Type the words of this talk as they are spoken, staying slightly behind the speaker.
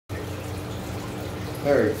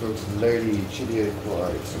Alright folks, Lady Chili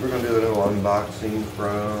Aquatic. So we're going to do a little unboxing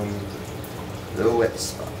from the Wet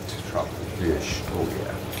Spot Tropical Fish. Oh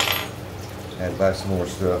yeah. Had to buy some more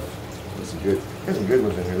stuff. Got some good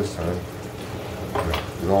ones in here this time.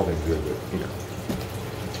 They've all been good, but you know.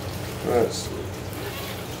 Let's see.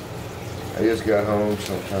 I just got home,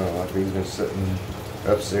 so I'm kind of like these been sitting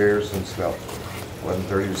upstairs since about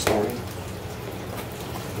 11:30 this morning.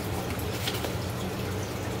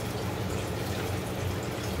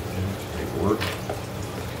 Paperwork.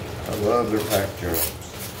 I love their pack jobs.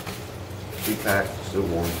 Pre-packed, still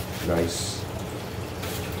warm, nice.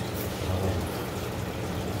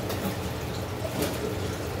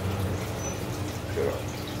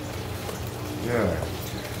 Yeah.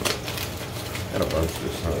 Got a bunch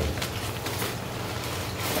this time.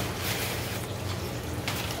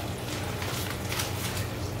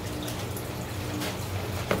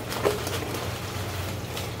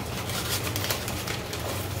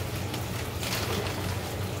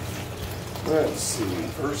 Let's see,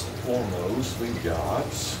 first and foremost, we've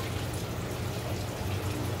got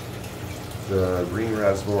the green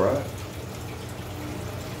rasbora,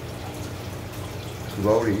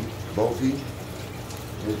 Bolty.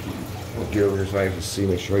 I'll get over here so I can see,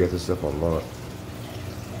 make sure I got this stuff on lock.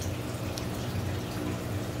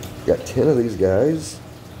 Got 10 of these guys.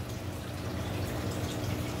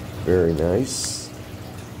 Very nice.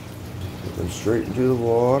 Put them straight into the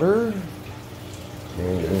water.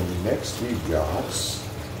 And next we've got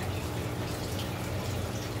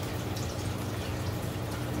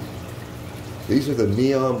these are the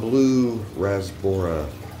neon blue rasbora.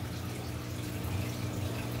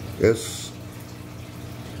 Yes,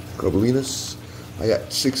 Cobalinus. I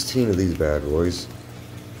got 16 of these bad boys.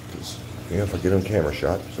 Yeah, if I get on camera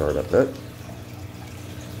shot, sorry about that.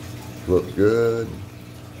 Look good.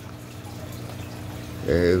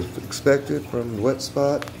 As expected from the Wet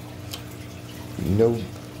Spot. No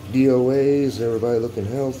DOAs, everybody looking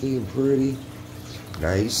healthy and pretty.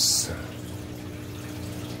 Nice.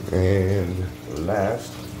 And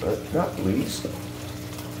last but not least,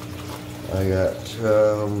 I got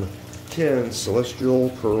 10 Celestial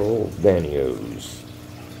Pearl Danios.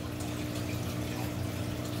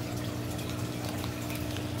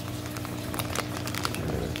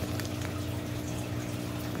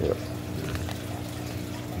 Yep.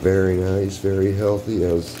 Very nice, very healthy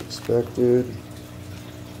as expected.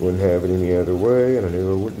 Wouldn't have it any other way, and I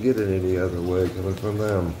knew I wouldn't get it any other way coming from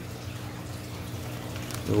them.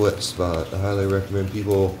 The Wet Spot. I highly recommend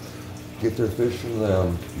people get their fish from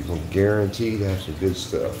them. You can guarantee to have some good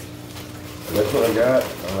stuff. And that's what I got.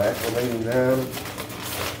 I'm acclimating them.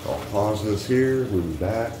 I'll pause this here. We'll be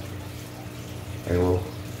back. And we'll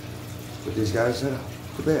put these guys to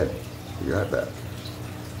bed. Be right back.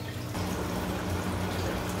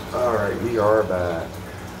 Alright, we are back.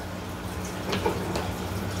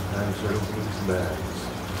 Time to open these bags.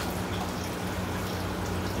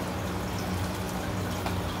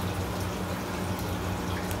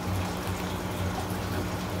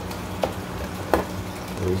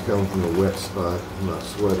 He's coming from the Wet Spot. I'm not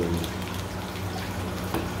sweating.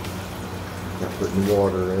 Not putting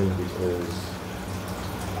water in because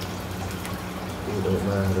it don't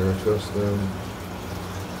matter. I trust them.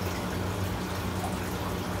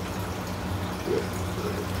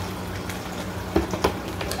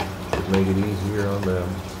 Make it easier on them.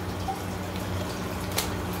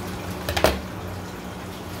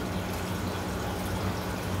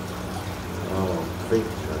 Oh, think of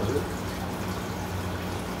it.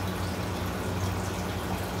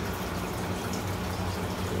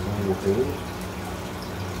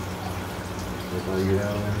 Everybody get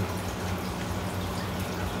out there.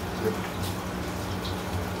 Yep.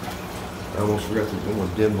 I almost forgot to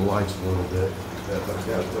dim the lights a little bit. I've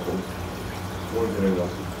got a couple more than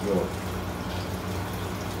enough to go.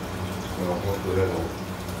 So hopefully that'll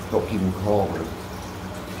help keep them calmer.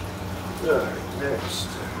 Alright, next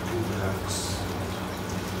we got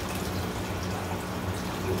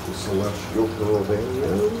the Celestial Pearl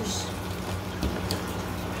Danios.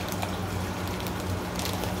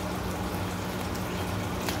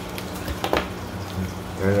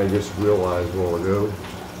 And I just realized a while ago,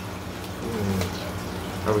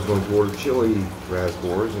 I was going to order chili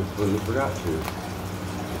rasboras and completely forgot to.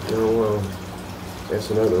 Oh well, that's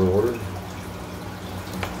another order.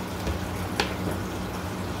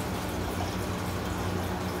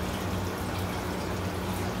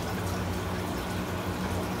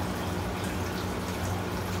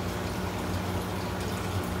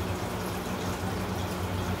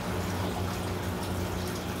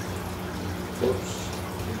 Whoops.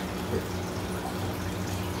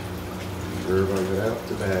 Everybody got out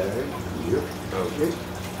the bag. Yep. Okay. Okay.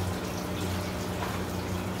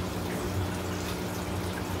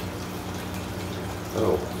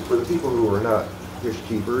 Oh, for the people who are not fish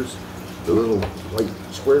keepers, the little white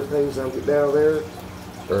square things I'm getting out of there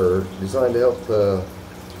are designed to help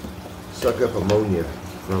suck up ammonia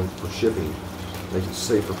for shipping. Make it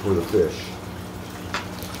safer for the fish.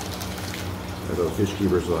 I know fish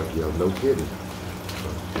keepers are like, yeah, no kidding.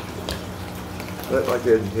 But I like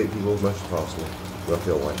to educate people as much as possible. I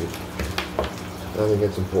feel like it. I think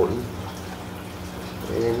it's important.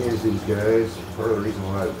 And here's these guys. Part of the reason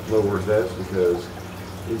why I lowered that's because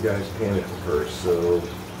these guys panicked at first. So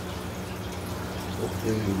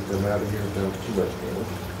hopefully we get them out of here without too much panic.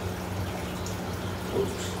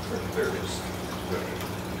 Oops, there it is.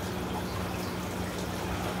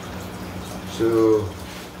 So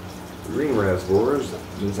green reservoirs,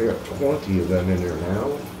 since I got 20 of them in there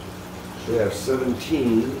now. They have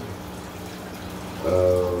 17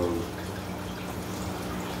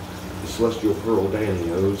 Celestial Pearl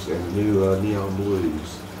Danios and new Neon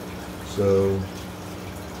Blues. So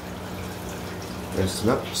let's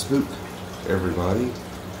not spook everybody.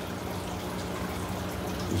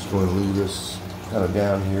 Just going to leave this kind of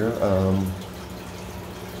down here.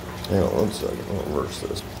 Hang on one second. I'll reverse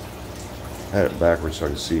this. I had it backwards so I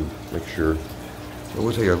can see, make sure. But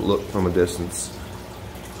we'll take a look from a distance.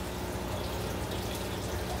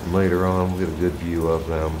 And later on, we'll get a good view of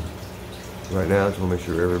them. Right now, I just want to make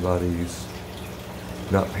sure everybody's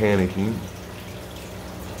not panicking.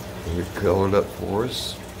 And get colored up for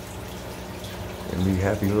us. And be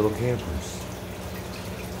happy little campers.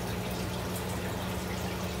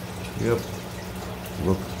 Yep.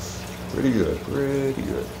 Looks pretty good, pretty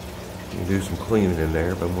good. You can do some cleaning in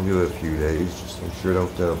there, but we'll give it a few days. Just make sure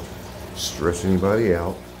don't stress anybody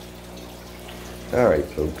out. Alright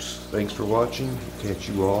folks, thanks for watching. Catch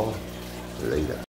you all later.